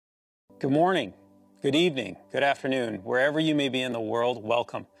Good morning, good evening, good afternoon, wherever you may be in the world,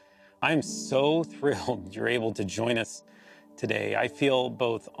 welcome. I'm so thrilled you're able to join us today. I feel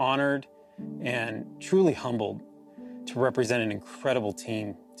both honored and truly humbled to represent an incredible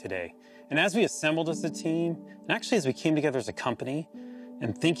team today. And as we assembled as a team, and actually as we came together as a company,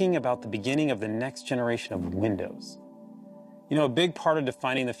 and thinking about the beginning of the next generation of Windows. You know, a big part of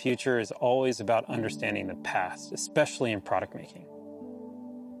defining the future is always about understanding the past, especially in product making.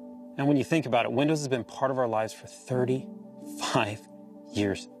 And when you think about it, Windows has been part of our lives for 35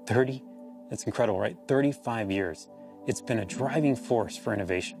 years. That's incredible, right? 35 years. It's been a driving force for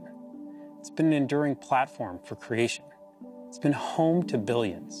innovation. It's been an enduring platform for creation. It's been home to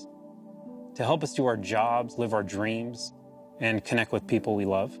billions to help us do our jobs, live our dreams, and connect with people we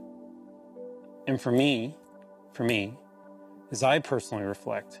love. And for me, as I personally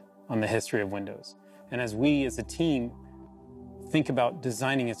reflect on the history of Windows, and as we as a team think about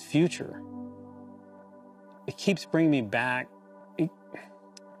designing its future, it keeps bringing me back. It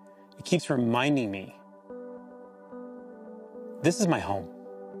keeps reminding me, this is my home.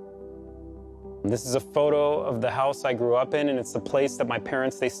 This is a photo of the house I grew up in, and it's the place that my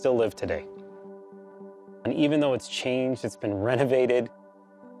parents, they still live today. And even though it's changed, it's been renovated,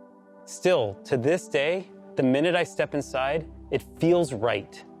 still, to this day, the minute I step inside, it feels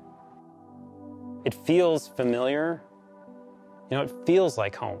right. It feels familiar. You know, it feels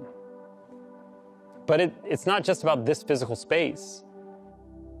like home. But it's not just about this physical space.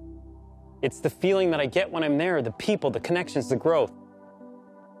 It's the feeling that I get when I'm there, the people, the connections, the growth.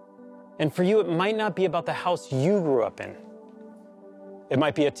 And for you, it might not be about the house you grew up in. It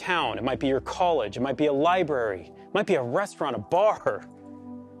might be a town, it might be your college, it might be a library, it might be a restaurant, a bar,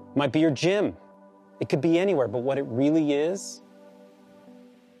 it might be your gym. It could be anywhere, but what it really is,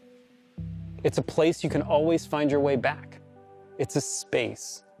 it's a place you can always find your way back. It's a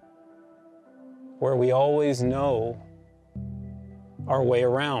space where we always know our way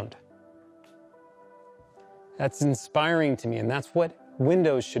around. That's inspiring to me, and that's what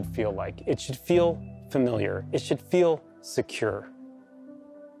Windows should feel like. It should feel familiar. It should feel secure.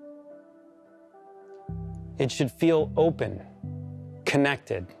 It should feel open,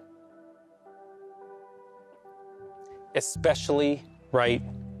 connected, especially right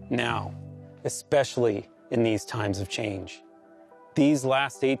now, especially in these times of change. These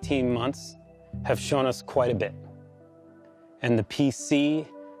last 18 months have shown us quite a bit. And the PC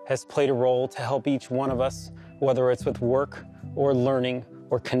has played a role to help each one of us, whether it's with work or learning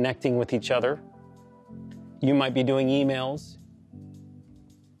or connecting with each other. You might be doing emails.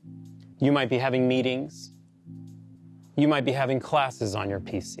 You might be having meetings. You might be having classes on your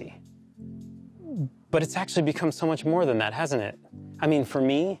PC. But it's actually become so much more than that, hasn't it? I mean, for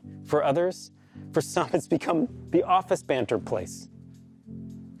me, for others, for some, it's become the office banter place.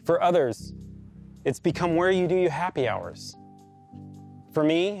 For others, it's become where you do your happy hours. For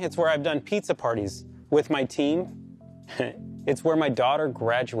me, it's where I've done pizza parties with my team. It's where my daughter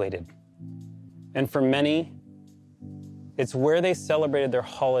graduated. And for many, it's where they celebrated their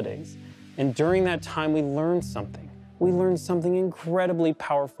holidays. And during that time, we learned something. We learned something incredibly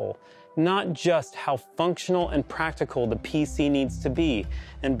powerful. Not just how functional and practical the PC needs to be.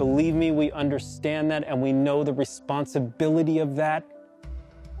 And believe me, we understand that and we know the responsibility of that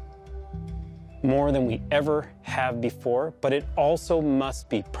more than we ever have before, but it also must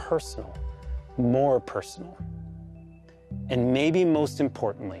be personal, more personal. And maybe most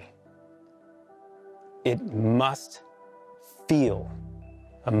importantly, it must feel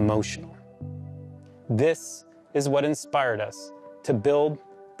emotional. This is what inspired us to build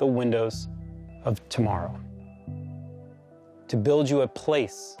the Windows of tomorrow. To build you a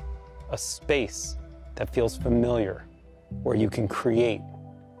place, a space that feels familiar, where you can create,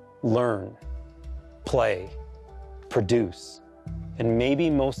 learn, play, produce, and maybe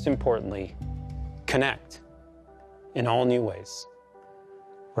most importantly, connect in all new ways.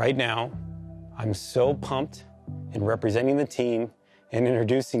 Right now, I'm so pumped in representing the team and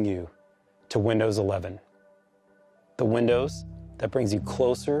introducing you to Windows 11. The Windows that brings you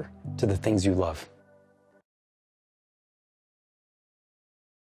closer to the things you love.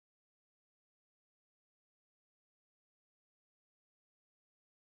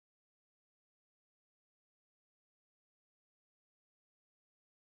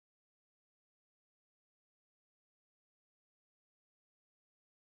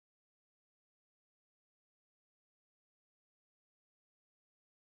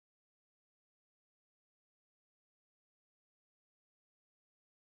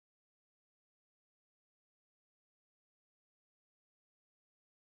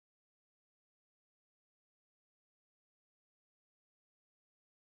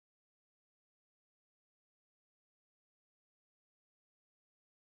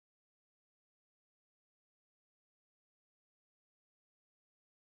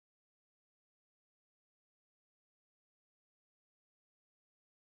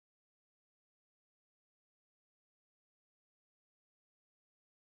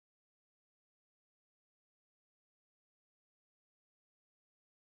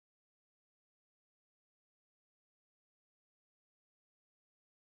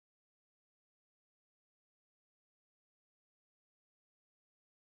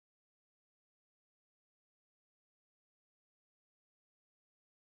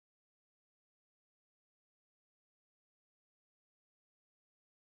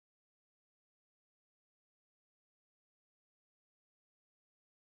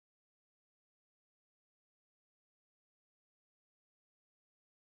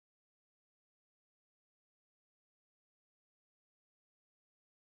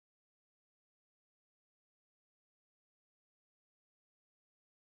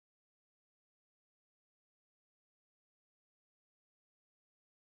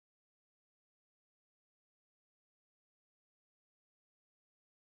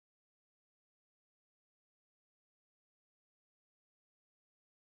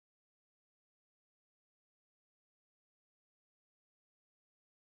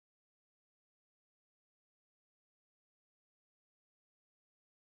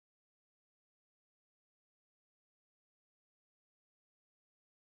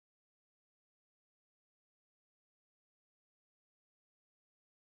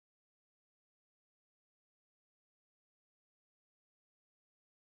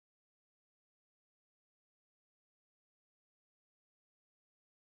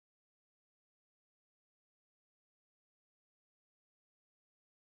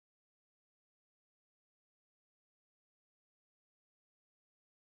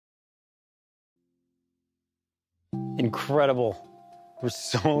 Incredible. We're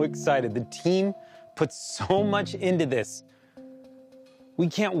so excited. The team put so much into this. We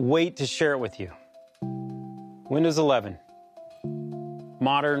can't wait to share it with you. Windows 11.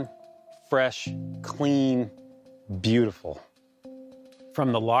 Modern, fresh, clean, beautiful.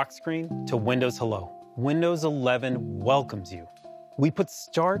 From the lock screen to Windows Hello, Windows 11 welcomes you. We put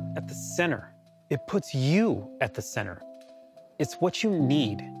Start at the center. It puts you at the center. It's what you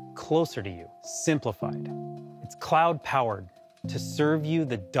need closer to you, simplified. It's cloud-powered to serve you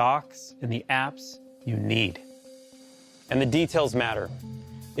the docs and the apps you need. And the details matter.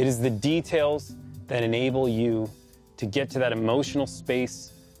 It is the details that enable you to get to that emotional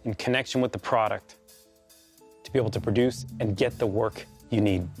space in connection with the product, to be able to produce and get the work you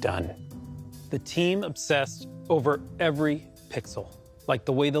need done. The team obsessed over every pixel, like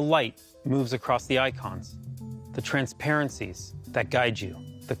the way the light moves across the icons, the transparencies that guide you,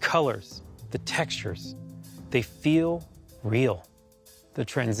 the colors, the textures. They feel real. The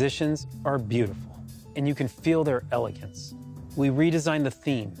transitions are beautiful, and you can feel their elegance. We redesigned the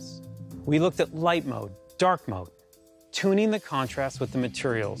themes. We looked at light mode, dark mode, tuning the contrast with the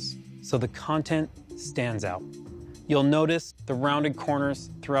materials so the content stands out. You'll notice the rounded corners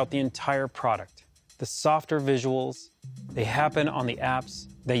throughout the entire product. The softer visuals, they happen on the apps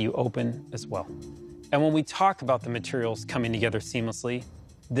that you open as well. And when we talk about the materials coming together seamlessly,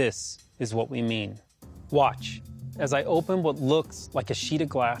 this is what we mean. Watch as I open what looks like a sheet of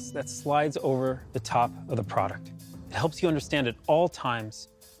glass that slides over the top of the product. It helps you understand at all times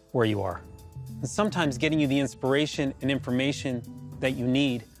where you are, and sometimes getting you the inspiration and information that you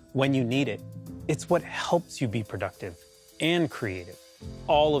need when you need it. It's what helps you be productive and creative.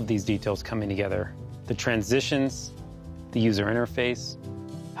 All of these details coming together, the transitions, the user interface,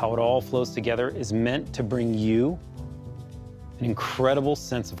 how it all flows together is meant to bring you an incredible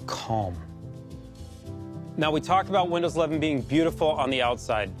sense of calm. Now, we talked about Windows 11 being beautiful on the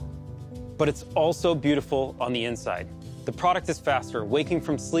outside, but it's also beautiful on the inside. The product is faster. Waking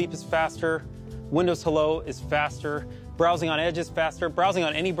from sleep is faster. Windows Hello is faster. Browsing on Edge is faster. Browsing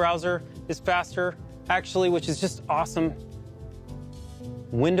on any browser is faster, actually, which is just awesome.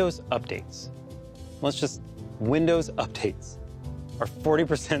 Windows updates. Windows updates are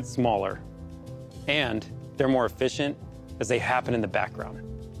 40% smaller, and they're more efficient as they happen in the background.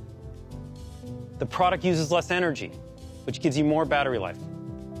 The product uses less energy, which gives you more battery life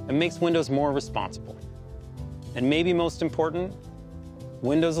and makes Windows more responsible. And maybe most important,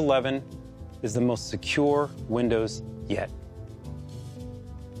 Windows 11 is the most secure Windows yet.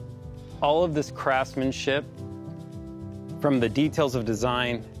 All of this craftsmanship, from the details of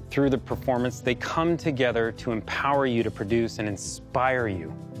design through the performance, they come together to empower you to produce and inspire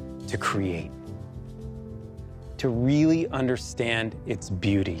you to create, to really understand its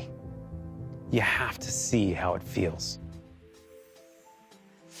beauty. You have to see how it feels.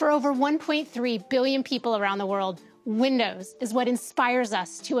 For over 1.3 billion people around the world, Windows is what inspires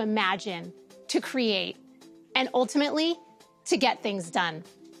us to imagine, to create, and ultimately, to get things done.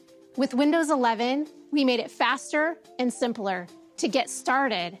 With Windows 11, we made it faster and simpler to get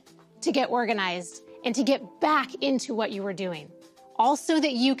started, to get organized, and to get back into what you were doing, all so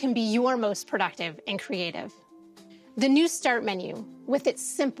that you can be your most productive and creative. The new Start menu, with its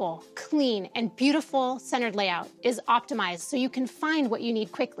simple, clean, and beautiful centered layout, is optimized so you can find what you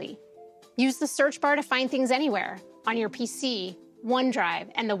need quickly. Use the search bar to find things anywhere, on your PC,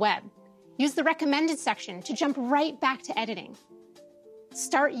 OneDrive, and the web. Use the recommended section to jump right back to editing.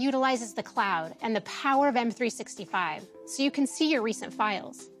 Start utilizes the cloud and the power of M365 so you can see your recent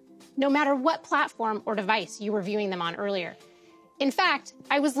files, no matter what platform or device you were viewing them on earlier. In fact,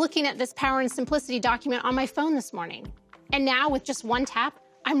 I was looking at this Power and Simplicity document on my phone this morning, and now with just one tap,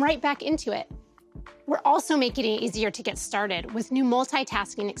 I'm right back into it. We're also making it easier to get started with new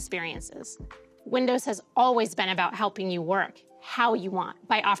multitasking experiences. Windows has always been about helping you work how you want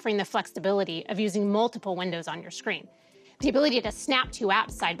by offering the flexibility of using multiple windows on your screen. The ability to snap two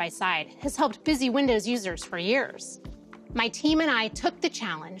apps side by side has helped busy Windows users for years. My team and I took the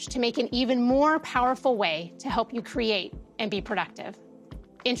challenge to make an even more powerful way to help you create and be productive.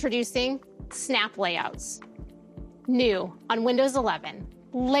 Introducing Snap Layouts. New on Windows 11,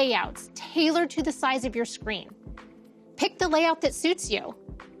 layouts tailored to the size of your screen. Pick the layout that suits you,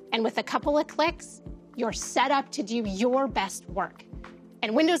 and with a couple of clicks, you're set up to do your best work.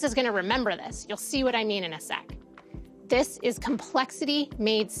 And Windows is going to remember this. You'll see what I mean in a sec. This is complexity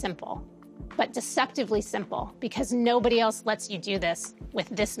made simple, but deceptively simple because nobody else lets you do this with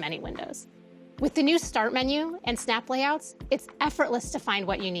this many windows. With the new Start menu and Snap Layouts, it's effortless to find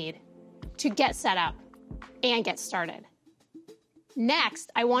what you need, to get set up and get started.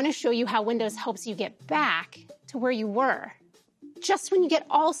 Next, I want to show you how Windows helps you get back to where you were. Just when you get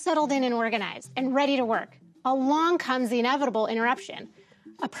all settled in and organized and ready to work, along comes the inevitable interruption,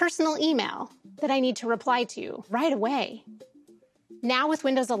 a personal email that I need to reply to right away. Now with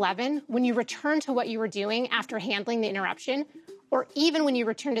Windows 11, when you return to what you were doing after handling the interruption, or even when you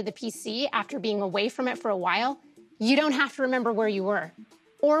return to the PC after being away from it for a while, you don't have to remember where you were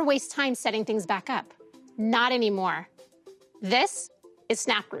or waste time setting things back up. Not anymore. This is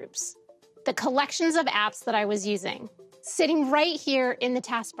Snap Groups, the collections of apps that I was using, sitting right here in the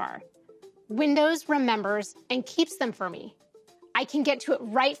taskbar. Windows remembers and keeps them for me. I can get to it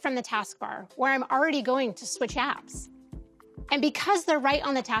right from the taskbar where I'm already going to switch apps. And because they're right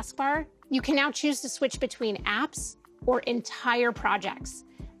on the taskbar, you can now choose to switch between apps or entire projects.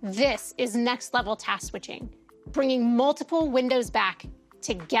 This is next level task switching. Bringing multiple windows back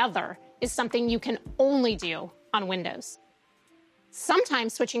together is something you can only do on Windows.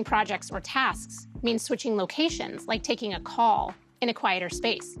 Sometimes switching projects or tasks means switching locations, like taking a call in a quieter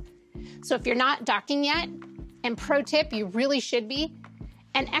space. So if you're not docking yet, and pro tip, you really should be,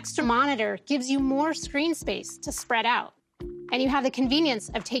 an extra monitor gives you more screen space to spread out. And you have the convenience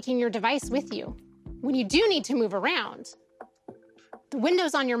of taking your device with you. When you do need to move around, the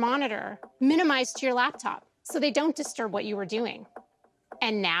windows on your monitor minimize to your laptop so they don't disturb what you were doing.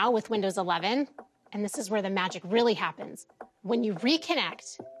 And now with Windows 11, and this is where the magic really happens, when you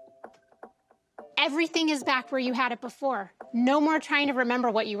reconnect, everything is back where you had it before. No more trying to remember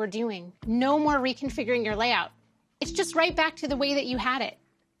what you were doing. No more reconfiguring your layout. It's just right back to the way that you had it.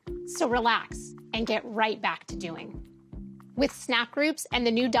 So relax and get right back to doing. With Snap Groups and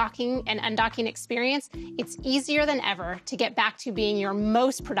the new docking and undocking experience, it's easier than ever to get back to being your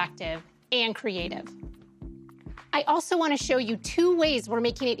most productive and creative. I also want to show you 2 ways we're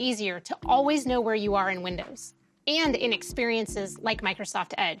making it easier to always know where you are in Windows and in experiences like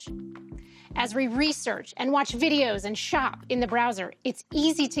Microsoft Edge. As we research and watch videos and shop in the browser, it's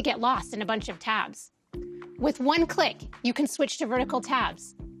easy to get lost in a bunch of tabs. With one click, you can switch to vertical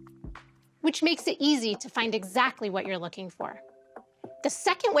tabs, which makes it easy to find exactly what you're looking for. The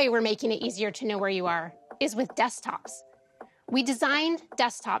second way we're making it easier to know where you are is with desktops. We designed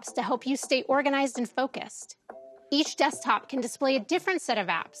desktops to help you stay organized and focused. Each desktop can display a different set of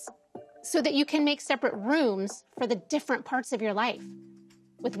apps so that you can make separate rooms for the different parts of your life.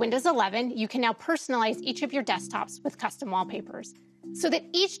 With Windows 11, you can now personalize each of your desktops with custom wallpapers so that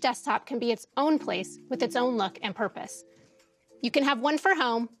each desktop can be its own place with its own look and purpose. You can have one for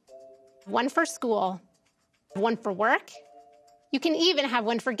home, one for school, one for work. You can even have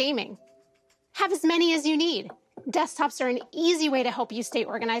one for gaming. Have as many as you need. Desktops are an easy way to help you stay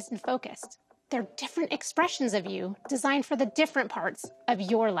organized and focused. They're different expressions of you designed for the different parts of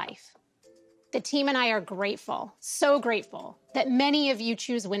your life. The team and I are grateful, so grateful, that many of you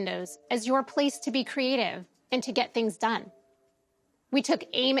choose Windows as your place to be creative and to get things done. We took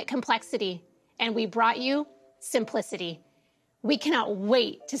aim at complexity and we brought you simplicity. We cannot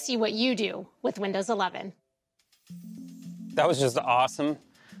wait to see what you do with Windows 11. That was just awesome.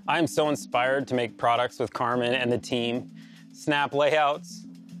 I'm so inspired to make products with Carmen and the team. Snap layouts,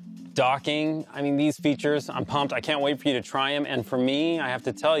 docking, I mean, these features, I'm pumped. I can't wait for you to try them. And for me, I have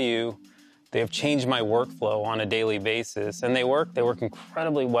to tell you, they have changed my workflow on a daily basis. And they work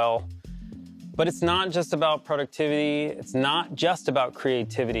incredibly well. But it's not just about productivity. It's not just about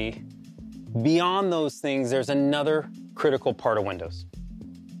creativity. Beyond those things, there's another critical part of Windows.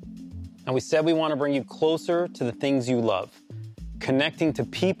 And we said we want to bring you closer to the things you love. Connecting to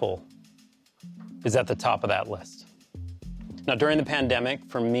people is at the top of that list. Now, during the pandemic,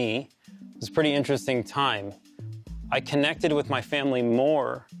 for me, it was a pretty interesting time. I connected with my family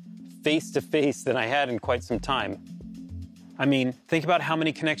more face-to-face than I had in quite some time. I mean, think about how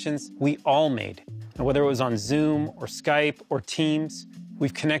many connections we all made. And whether it was on Zoom or Skype or Teams,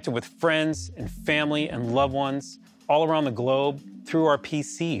 we've connected with friends and family and loved ones all around the globe through our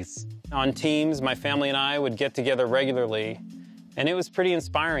PCs. On Teams, my family and I would get together regularly, and it was pretty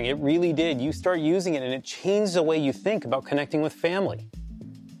inspiring. It really did. You start using it, and it changed the way you think about connecting with family.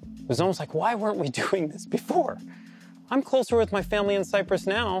 It was almost like, why weren't we doing this before? I'm closer with my family in Cyprus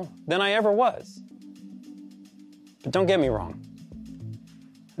now than I ever was. But don't get me wrong.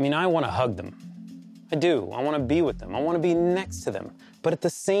 I mean, I want to hug them. I do. I want to be with them. I want to be next to them. But at the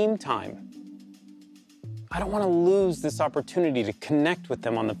same time, I don't want to lose this opportunity to connect with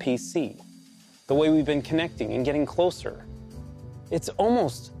them on the PC, the way we've been connecting and getting closer. It's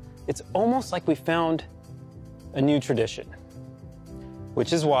almost like we found a new tradition,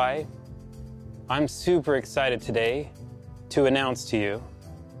 which is why I'm super excited today to announce to you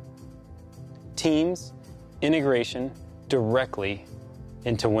Teams integration directly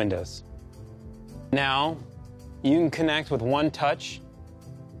into Windows. Now, You can connect with one touch.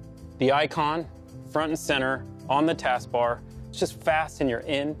 The icon, front and center, on the taskbar. It's just fast and you're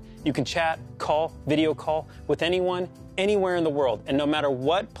in. You can chat, call, video call with anyone, anywhere in the world. And no matter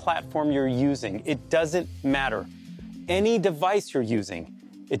what platform you're using, it doesn't matter. Any device you're using,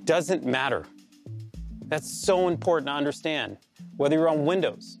 it doesn't matter. That's so important to understand. Whether you're on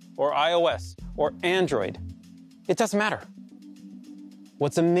Windows or iOS or Android, it doesn't matter.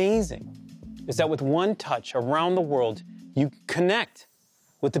 What's amazing is that with one touch around the world, you connect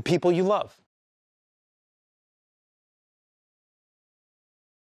with the people you love.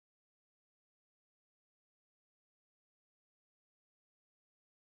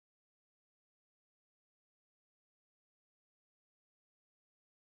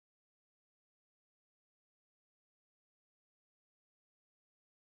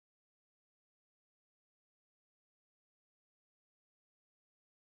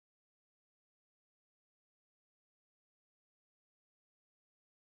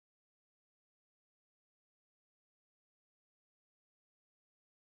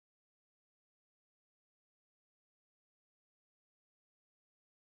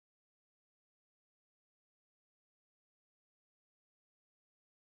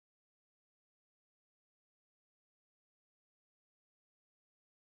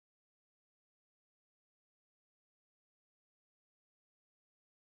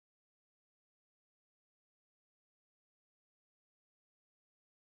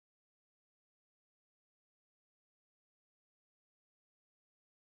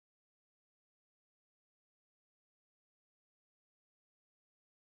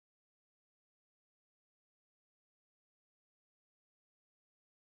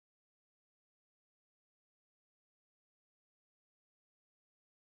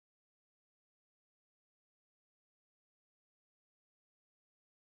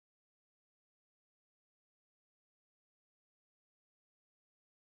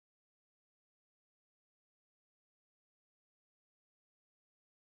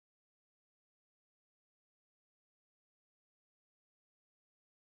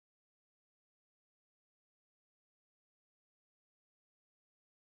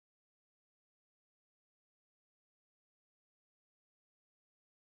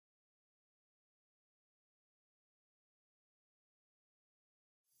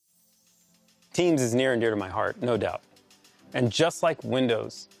 Teams is near and dear to my heart, no doubt. And just like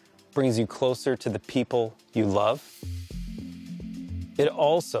Windows brings you closer to the people you love, it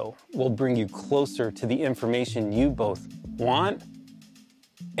also will bring you closer to the information you both want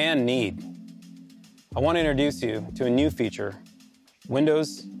and need. I want to introduce you to a new feature,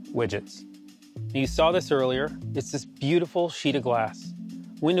 Windows Widgets. You saw this earlier. It's this beautiful sheet of glass.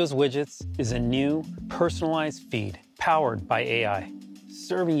 Windows Widgets is a new personalized feed powered by AI,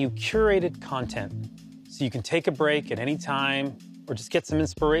 serving you curated content so you can take a break at any time or just get some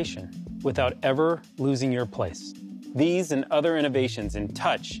inspiration without ever losing your place. These and other innovations in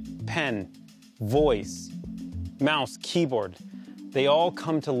touch, pen, voice, mouse, keyboard, they all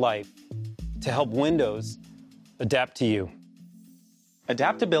come to life to help Windows adapt to you.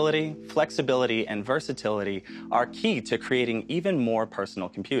 Adaptability, flexibility, and versatility are key to creating even more personal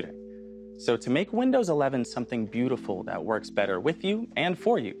computing. So to make Windows 11 something beautiful that works better with you and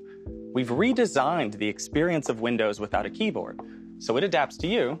for you, we've redesigned the experience of Windows without a keyboard, so it adapts to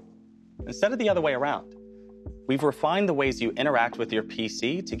you instead of the other way around. We've refined the ways you interact with your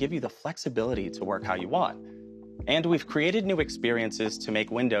PC to give you the flexibility to work how you want. And we've created new experiences to make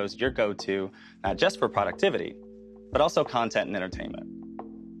Windows your go-to, not just for productivity, but also content and entertainment.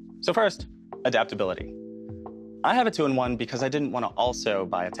 So first, adaptability. I have a 2-in-1 because I didn't want to also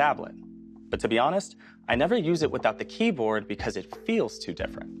buy a tablet. But to be honest, I never use it without the keyboard because it feels too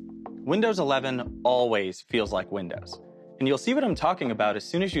different. Windows 11 always feels like Windows. And you'll see what I'm talking about as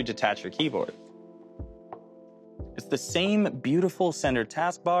soon as you detach your keyboard. It's the same beautiful centered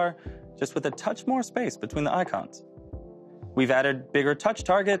taskbar, just with a touch more space between the icons. We've added bigger touch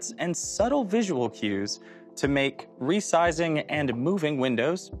targets and subtle visual cues to make resizing and moving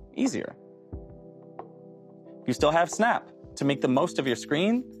windows easier. You still have Snap to make the most of your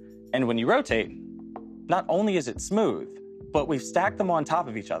screen, and when you rotate, not only is it smooth, but we've stacked them on top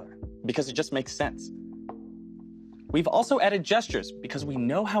of each other because it just makes sense. We've also added gestures because we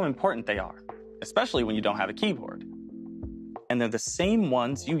know how important they are, especially when you don't have a keyboard. And they're the same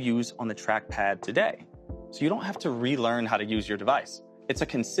ones you use on the trackpad today, so you don't have to relearn how to use your device. It's a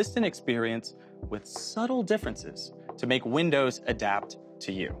consistent experience with subtle differences to make Windows adapt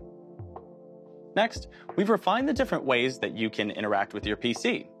to you. Next, we've refined the different ways that you can interact with your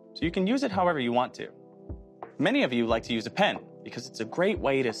PC, so you can use it however you want to. Many of you like to use a pen because it's a great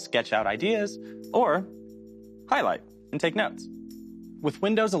way to sketch out ideas or highlight, and take notes. With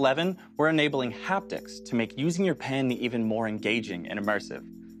Windows 11, we're enabling haptics to make using your pen even more engaging and immersive.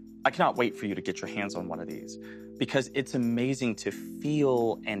 I cannot wait for you to get your hands on one of these, because it's amazing to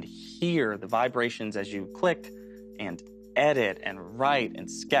feel and hear the vibrations as you click and edit and write and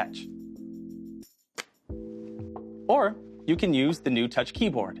sketch. Or you can use the new Touch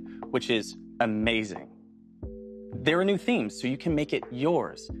keyboard, which is amazing. There are new themes, so you can make it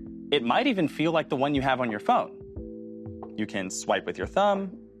yours. It might even feel like the one you have on your phone. You can swipe with your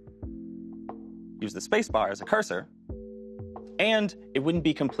thumb, use the spacebar as a cursor, and it wouldn't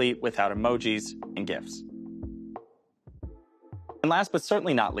be complete without emojis and GIFs. And last but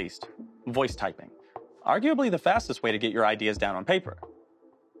certainly not least, voice typing. Arguably the fastest way to get your ideas down on paper.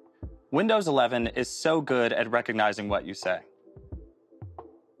 Windows 11 is so good at recognizing what you say.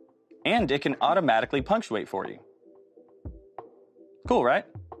 And it can automatically punctuate for you. Cool, right?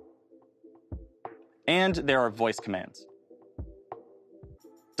 And there are voice commands.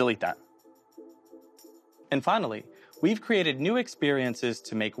 Delete that. And finally, we've created new experiences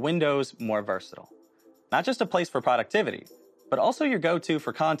to make Windows more versatile. Not just a place for productivity, but also your go-to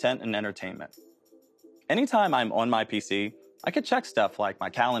for content and entertainment. Anytime I'm on my PC, I could check stuff like my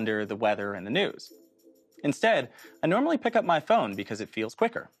calendar, the weather, and the news. Instead, I normally pick up my phone because it feels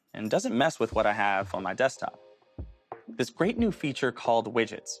quicker and doesn't mess with what I have on my desktop. This great new feature called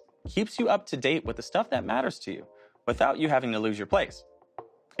Widgets keeps you up to date with the stuff that matters to you without you having to lose your place.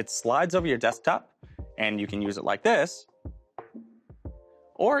 It slides over your desktop, and you can use it like this,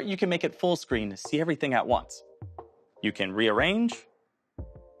 or you can make it full screen to see everything at once. You can rearrange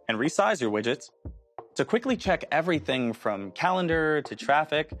and resize your widgets to quickly check everything from calendar to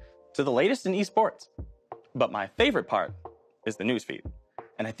traffic to the latest in esports. But my favorite part is the newsfeed.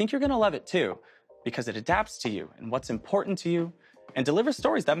 And I think you're gonna love it too, because it adapts to you and what's important to you and delivers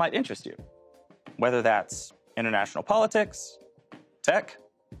stories that might interest you. Whether that's international politics, tech,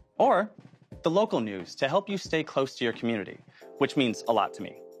 or the local news to help you stay close to your community, which means a lot to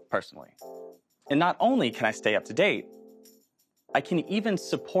me, personally. And not only can I stay up to date, I can even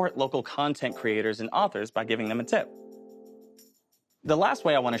support local content creators and authors by giving them a tip. The last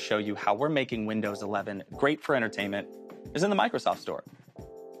way I want to show you how we're making Windows 11 great for entertainment is in the Microsoft Store.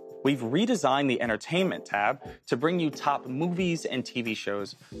 We've redesigned the Entertainment tab to bring you top movies and TV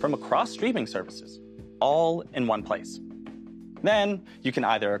shows from across streaming services, all in one place. Then you can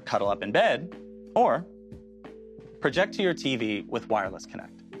either cuddle up in bed or project to your TV with Wireless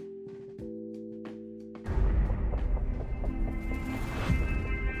Connect.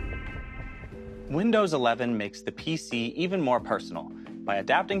 Windows 11 makes the PC even more personal by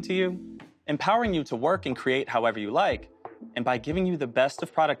adapting to you, empowering you to work and create however you like, and by giving you the best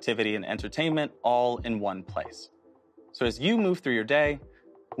of productivity and entertainment all in one place. So as you move through your day,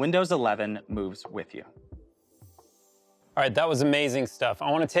 Windows 11 moves with you. All right, that was amazing stuff.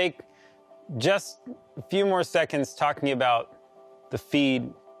 I want to take just a few more seconds talking about the feed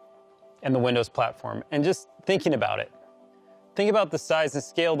and the Windows platform and just thinking about it. Think about the size and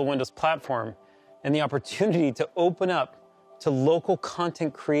scale of the Windows platform and the opportunity to open up to local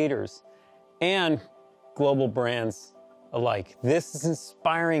content creators and global brands alike. This is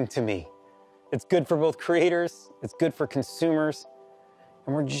inspiring to me. It's good for both creators, it's good for consumers,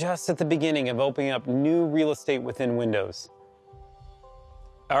 and we're just at the beginning of opening up new real estate within Windows.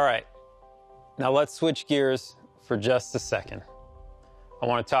 All right, now let's switch gears for just a second. I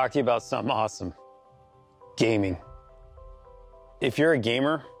want to talk to you about something awesome. Gaming. If you're a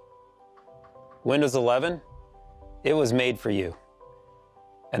gamer, Windows 11, it was made for you.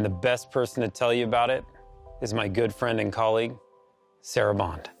 And the best person to tell you about it is my good friend and colleague, Sarah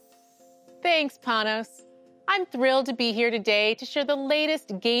Bond. Thanks, Panos. I'm thrilled to be here today to share the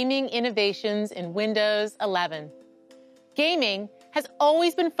latest gaming innovations in Windows 11. Gaming has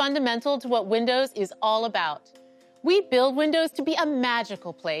always been fundamental to what Windows is all about. We build Windows to be a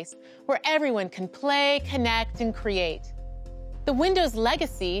magical place where everyone can play, connect, and create. The Windows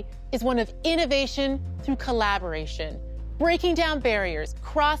legacy is one of innovation through collaboration, breaking down barriers,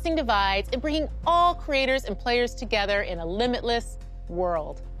 crossing divides, and bringing all creators and players together in a limitless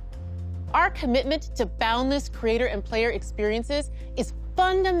world. Our commitment to boundless creator and player experiences is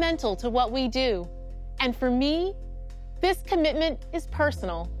fundamental to what we do. And for me, this commitment is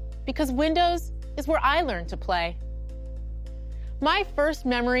personal because Windows is where I learned to play. My first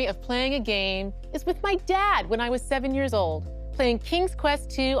memory of playing a game is with my dad when I was 7 years old, playing King's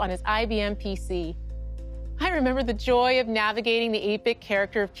Quest II on his IBM PC. I remember the joy of navigating the 8-bit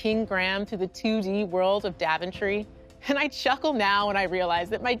character of King Graham through the 2D world of Daventry. And I chuckle now when I realize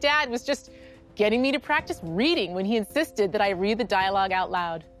that my dad was just getting me to practice reading when he insisted that I read the dialogue out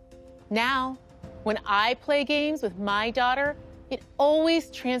loud. Now, When I play games with my daughter, it always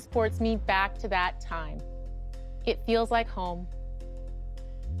transports me back to that time. It feels like home.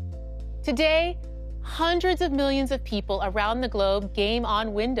 Today, hundreds of millions of people around the globe game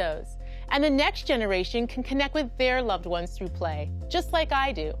on Windows, and the next generation can connect with their loved ones through play, just like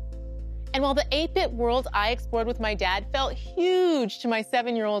I do. And while the 8-bit worlds I explored with my dad felt huge to my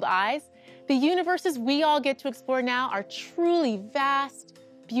 7-year-old eyes, the universes we all get to explore now are truly vast,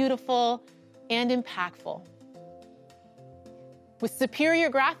 beautiful, and impactful. With superior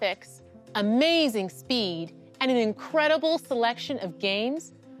graphics, amazing speed, and an incredible selection of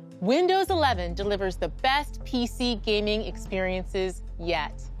games, Windows 11 delivers the best PC gaming experiences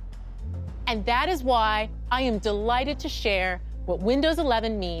yet. And that is why I am delighted to share what Windows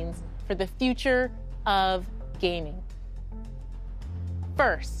 11 means for the future of gaming.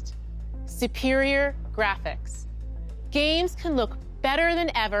 First, superior graphics. Games can look better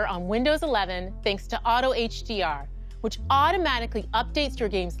than ever on Windows 11 thanks to Auto HDR, which automatically updates your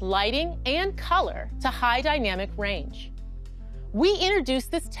game's lighting and color to high dynamic range. We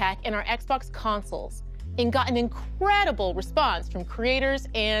introduced this tech in our Xbox consoles and got an incredible response from creators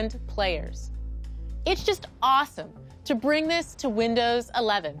and players. It's just awesome to bring this to Windows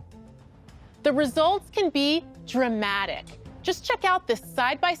 11. The results can be dramatic. Just check out this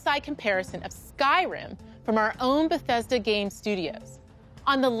side-by-side comparison of Skyrim from our own Bethesda Game Studios.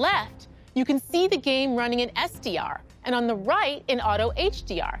 On the left, you can see the game running in SDR, and on the right in Auto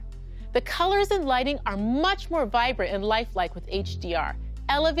HDR. The colors and lighting are much more vibrant and lifelike with HDR,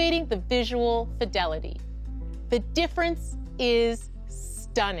 elevating the visual fidelity. The difference is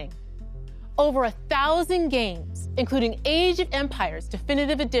stunning. Over 1,000 games, including Age of Empires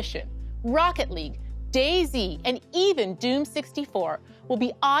Definitive Edition, Rocket League, DayZ, and even Doom 64 will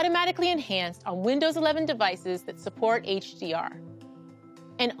be automatically enhanced on Windows 11 devices that support HDR.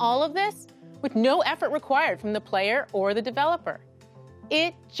 And all of this with no effort required from the player or the developer.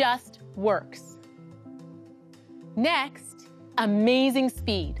 It just works. Next, amazing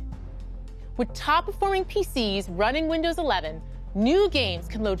speed. With top-performing PCs running Windows 11, new games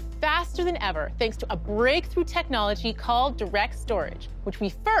can load faster than ever thanks to a breakthrough technology called Direct Storage, which we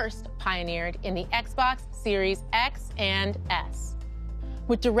first pioneered in the Xbox Series X and S.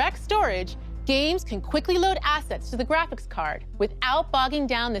 With Direct Storage, games can quickly load assets to the graphics card without bogging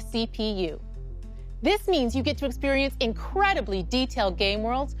down the CPU. This means you get to experience incredibly detailed game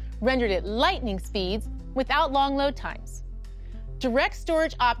worlds rendered at lightning speeds without long load times. Direct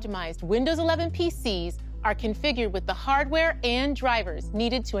Storage optimized Windows 11 PCs are configured with the hardware and drivers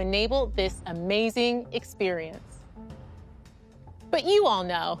needed to enable this amazing experience. But you all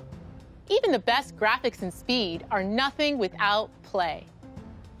know, even the best graphics and speed are nothing without play.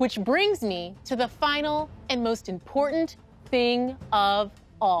 Which brings me to the final and most important thing of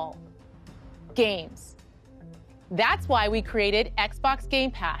all, games. That's why we created Xbox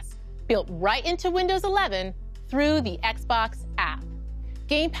Game Pass, built right into Windows 11 through the Xbox app.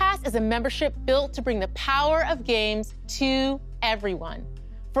 Game Pass is a membership built to bring the power of games to everyone.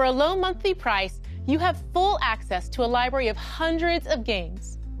 For a low monthly price, you have full access to a library of hundreds of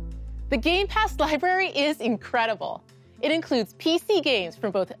games. The Game Pass library is incredible. It includes PC games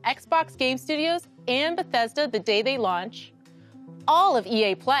from both Xbox Game Studios and Bethesda the day they launch, all of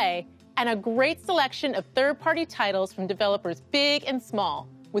EA Play, and a great selection of third-party titles from developers big and small,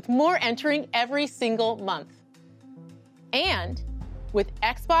 with more entering every single month. And with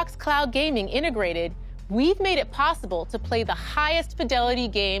Xbox Cloud Gaming integrated, we've made it possible to play the highest fidelity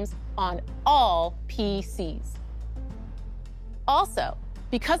games on all PCs. Also,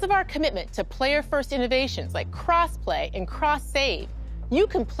 because of our commitment to player-first innovations like cross-play and cross-save, you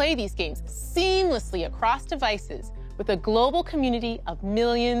can play these games seamlessly across devices with a global community of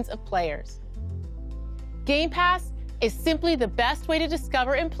millions of players. Game Pass is simply the best way to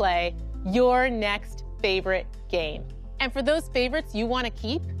discover and play your next favorite game. And for those favorites you want to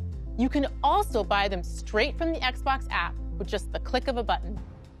keep, you can also buy them straight from the Xbox app with just the click of a button.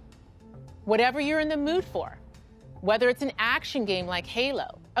 Whatever you're in the mood for, whether it's an action game like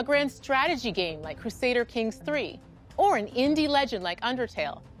Halo, a grand strategy game like Crusader Kings 3, or an indie legend like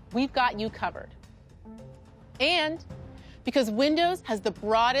Undertale, we've got you covered. And because Windows has the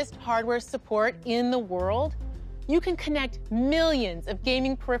broadest hardware support in the world, you can connect millions of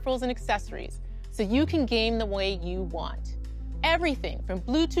gaming peripherals and accessories so you can game the way you want. Everything from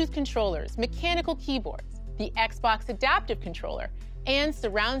Bluetooth controllers, mechanical keyboards, the Xbox Adaptive Controller, and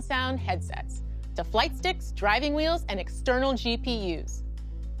surround sound headsets, to flight sticks, driving wheels, and external GPUs.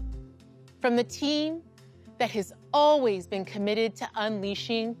 From the team that has always been committed to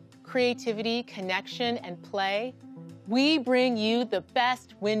unleashing creativity, connection, and play, we bring you the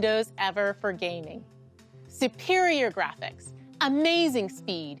best Windows ever for gaming. Superior graphics, amazing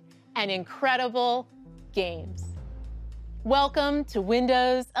speed, and incredible games. Welcome to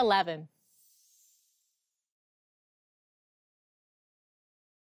Windows 11.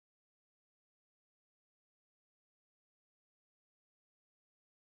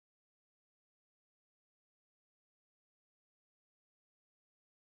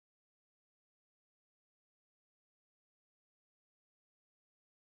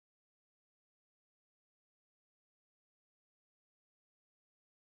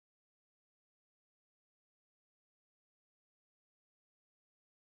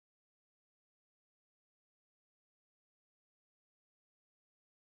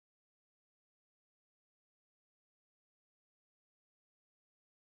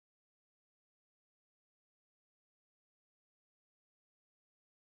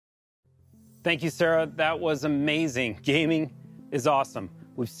 Thank you, Sarah. That was amazing. Gaming is awesome.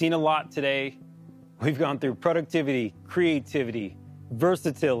 We've seen a lot today. We've gone through productivity, creativity,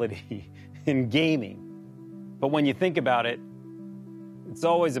 versatility in gaming. But when you think about it, it's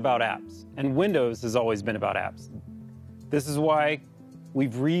always about apps. And Windows has always been about apps. This is why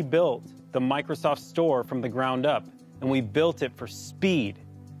we've rebuilt the Microsoft Store from the ground up, and we built it for speed.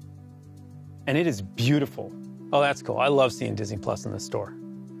 And it is beautiful. Oh, that's cool. I love seeing Disney Plus in the store.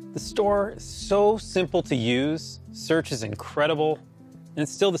 The store is so simple to use, search is incredible, and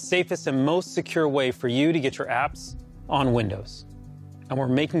it's still the safest and most secure way for you to get your apps on Windows. And we're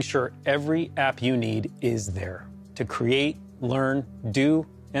making sure every app you need is there to create, learn, do,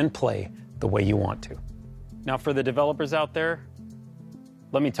 and play the way you want to. Now for the developers out there,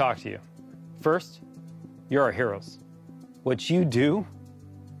 let me talk to you. First, you're our heroes. What you do,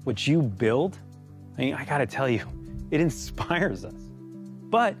 what you build, I gotta tell you, it inspires us.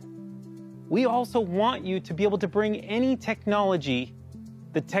 But we also want you to be able to bring any technology,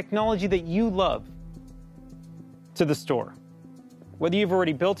 the technology that you love, to the store. Whether you've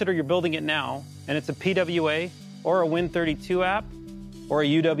already built it or you're building it now, and it's a PWA or a Win32 app or a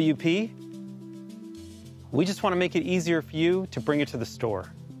UWP, we just want to make it easier for you to bring it to the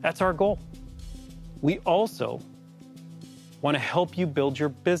store. That's our goal. We also want to help you build your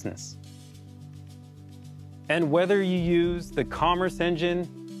business. And whether you use the commerce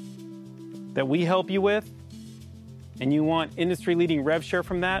engine that we help you with, and you want industry-leading rev share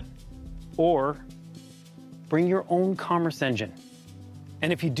from that, or bring your own commerce engine.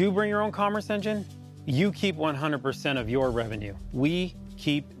 And if you do bring your own commerce engine, you keep 100% of your revenue. We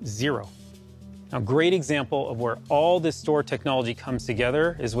keep 0. Now, a great example of where all this store technology comes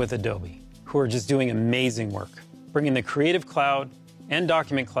together is with Adobe, who are just doing amazing work, bringing the Creative Cloud and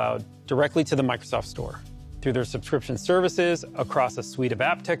Document Cloud directly to the Microsoft Store. Through their subscription services across a suite of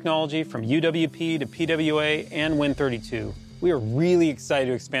app technology from UWP to PWA and Win32. We are really excited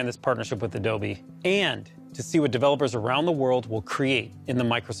to expand this partnership with Adobe and to see what developers around the world will create in the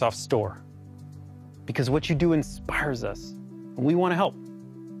Microsoft Store. Because what you do inspires us, and we want to help.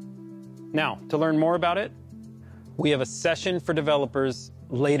 Now, to learn more about it, we have a session for developers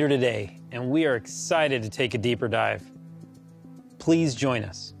later today, and we are excited to take a deeper dive. Please join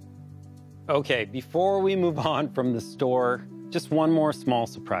us. Okay, before we move on from the store, just one more small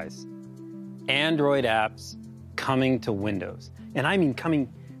surprise. Android apps coming to Windows. And I mean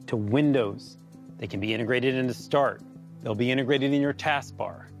coming to Windows. They can be integrated into Start. They'll be integrated in your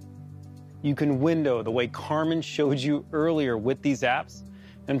taskbar. You can window the way Carmen showed you earlier with these apps.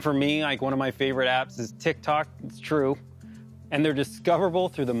 And for me, like one of my favorite apps is TikTok, it's true. And they're discoverable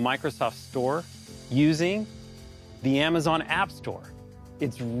through the Microsoft Store using the Amazon App Store.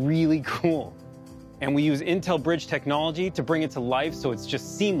 It's really cool. And we use Intel Bridge technology to bring it to life so it's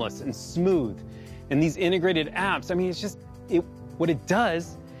just seamless and smooth. And these integrated apps, I mean, it's just, what it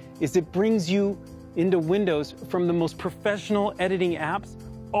does is it brings you into Windows from the most professional editing apps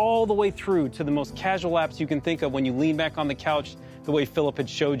all the way through to the most casual apps you can think of when you lean back on the couch the way Philip had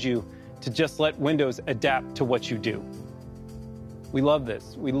showed you, to just let Windows adapt to what you do. We love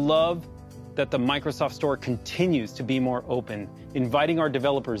this. We love that the Microsoft Store continues to be more open, inviting our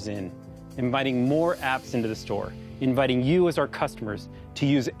developers in, inviting more apps into the store, inviting you as our customers to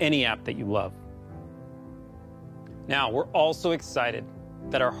use any app that you love. Now, we're also excited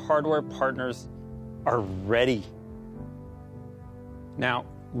that our hardware partners are ready. Now,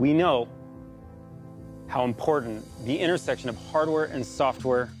 we know how important the intersection of hardware and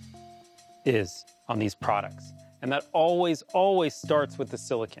software is on these products. And that always starts with the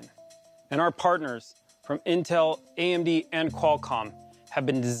silicon. And our partners from Intel, AMD, and Qualcomm have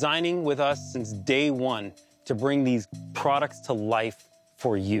been designing with us since day one to bring these products to life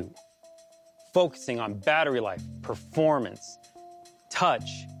for you. focusing on battery life, performance, touch,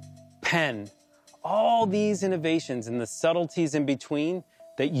 pen, all these innovations and the subtleties in between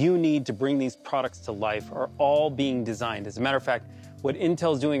that you need to bring these products to life are all being designed. As a matter of fact, what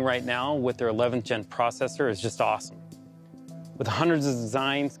Intel's doing right now with their 11th gen processor is just awesome. With hundreds of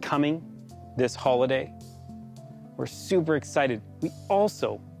designs coming this holiday, we're super excited. We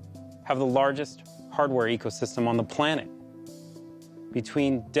also have the largest hardware ecosystem on the planet.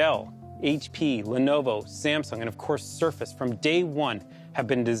 Between Dell, HP, Lenovo, Samsung, and of course Surface, from day one, have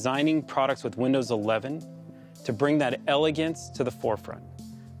been designing products with Windows 11 to bring that elegance to the forefront,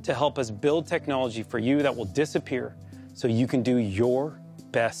 to help us build technology for you that will disappear so you can do your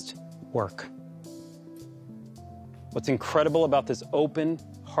best work. What's incredible about this open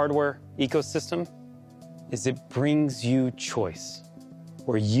hardware ecosystem is it brings you choice,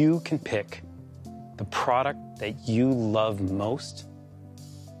 where you can pick the product that you love most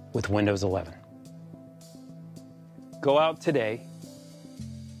with Windows 11. Go out today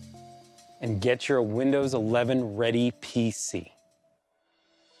and get your Windows 11 ready PC.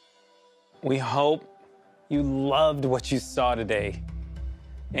 We hope you loved what you saw today.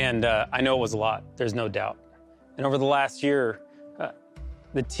 And I know it was a lot, there's no doubt. And over the last year,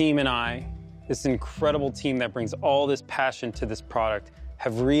 the team and I, this incredible team that brings all this passion to this product,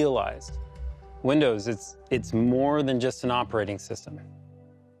 have realized Windows, it's more than just an operating system.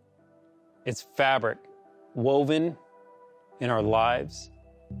 It's fabric woven in our lives,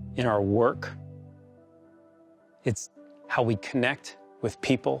 in our work. It's how we connect with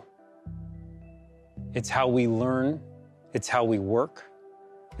people. It's how we learn. It's how we work.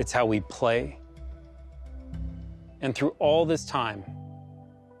 It's how we play. And through all this time,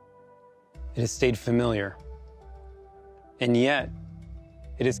 it has stayed familiar. And yet,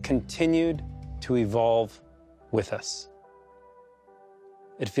 it has continued to evolve with us.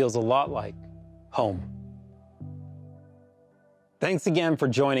 It feels a lot like home. Thanks again for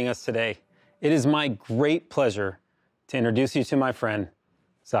joining us today. It is my great pleasure to introduce you to my friend,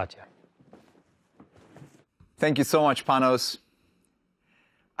 Satya. Thank you so much, Panos.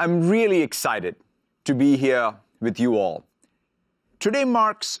 I'm really excited to be here with you all. Today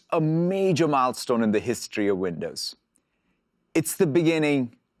marks a major milestone in the history of Windows. It's the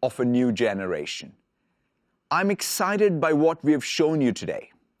beginning of a new generation. I'm excited by what we have shown you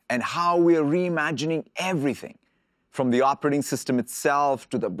today and how we are reimagining everything, from the operating system itself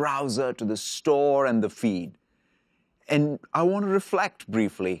to the browser to the store and the feed. And I want to reflect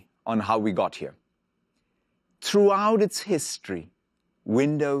briefly on how we got here. Throughout its history,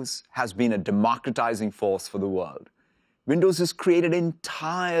 Windows has been a democratizing force for the world. Windows has created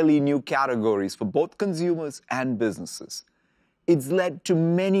entirely new categories for both consumers and businesses. It's led to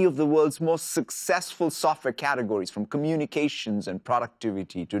many of the world's most successful software categories, from communications and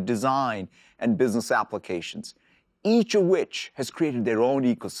productivity to design and business applications, each of which has created their own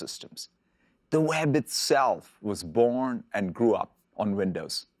ecosystems. The web itself was born and grew up on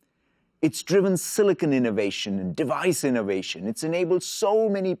Windows. It's driven silicon innovation and device innovation. It's enabled so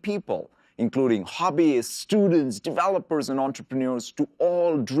many people, including hobbyists, students, developers, and entrepreneurs, to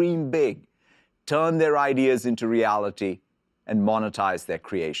all dream big, turn their ideas into reality, and monetize their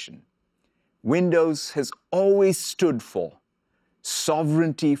creation. Windows has always stood for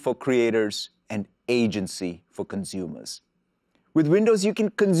sovereignty for creators and agency for consumers. With Windows, you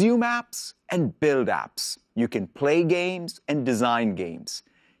can consume apps and build apps. You can play games and design games.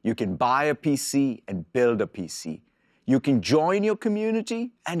 You can buy a PC and build a PC. You can join your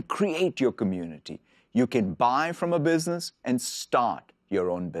community and create your community. You can buy from a business and start your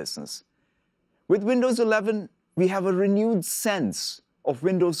own business. With Windows 11, we have a renewed sense of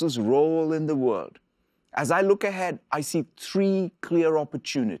Windows' role in the world. As I look ahead, I see three clear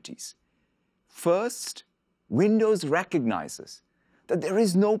opportunities. First, Windows recognizes that there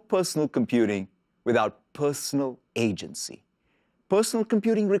is no personal computing without personal agency. Personal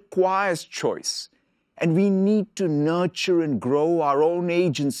computing requires choice, and we need to nurture and grow our own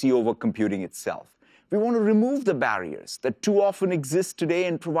agency over computing itself. We want to remove the barriers that too often exist today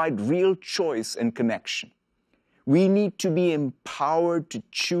and provide real choice and connection. We need to be empowered to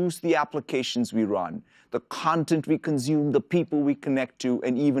choose the applications we run, the content we consume, the people we connect to,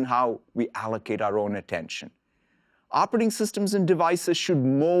 and even how we allocate our own attention. Operating systems and devices should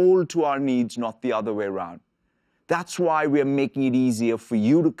mold to our needs, not the other way around. That's why we are making it easier for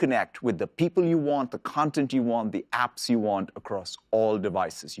you to connect with the people you want, the content you want, the apps you want across all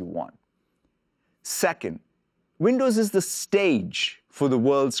devices you want. Second, Windows is the stage for the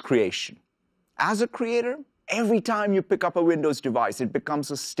world's creation. As a creator, every time you pick up a Windows device, it becomes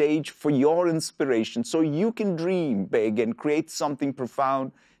a stage for your inspiration so you can dream big and create something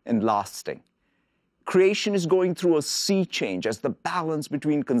profound and lasting. Creation is going through a sea change as the balance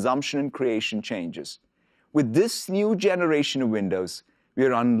between consumption and creation changes. With this new generation of Windows, we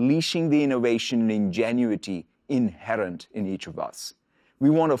are unleashing the innovation and ingenuity inherent in each of us. We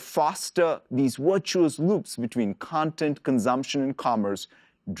want to foster these virtuous loops between content, consumption, and commerce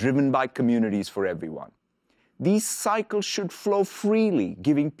driven by communities for everyone. These cycles should flow freely,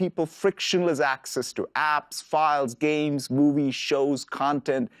 giving people frictionless access to apps, files, games, movies, shows,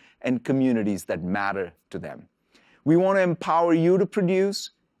 content, and communities that matter to them. We want to empower you to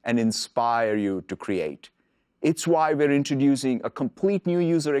produce and inspire you to create. It's why we're introducing a complete new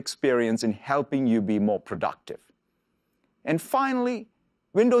user experience in helping you be more productive. And finally,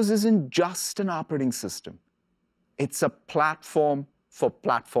 Windows isn't just an operating system. It's a platform for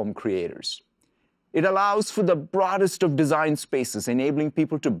platform creators. It allows for the broadest of design spaces, enabling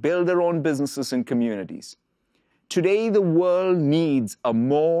people to build their own businesses and communities. Today, the world needs a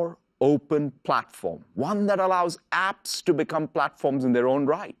more open platform, one that allows apps to become platforms in their own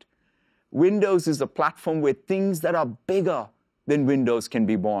right. Windows is a platform where things that are bigger than Windows can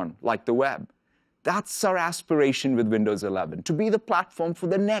be born, like the web. That's our aspiration with Windows 11, to be the platform for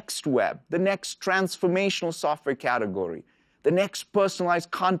the next web, the next transformational software category, the next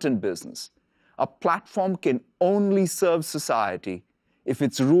personalized content business. A platform can only serve society if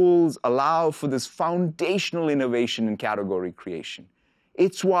its rules allow for this foundational innovation in category creation.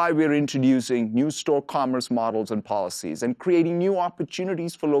 It's why we're introducing new store commerce models and policies and creating new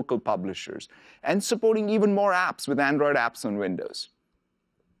opportunities for local publishers and supporting even more apps with Android apps on Windows.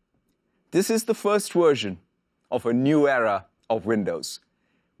 This is the first version of a new era of Windows.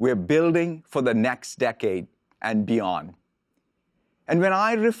 We're building for the next decade and beyond. And when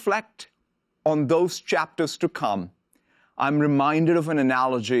I reflect on those chapters to come, I'm reminded of an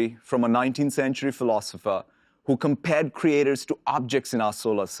analogy from a 19th century philosopher who compared creators to objects in our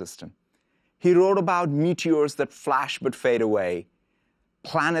solar system. He wrote about meteors that flash but fade away,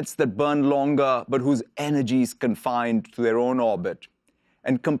 planets that burn longer but whose energy is confined to their own orbit,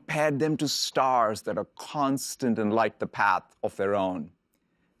 and compared them to stars that are constant and light the path of their own.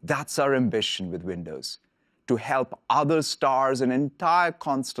 That's our ambition with Windows, to help other stars and entire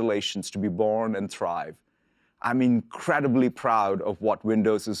constellations to be born and thrive. I'm incredibly proud of what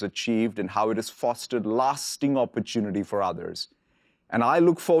Windows has achieved and how it has fostered lasting opportunity for others. And I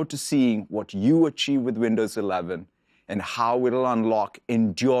look forward to seeing what you achieve with Windows 11 and how it'll unlock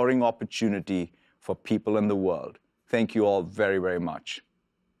enduring opportunity for people in the world. Thank you all very, very much.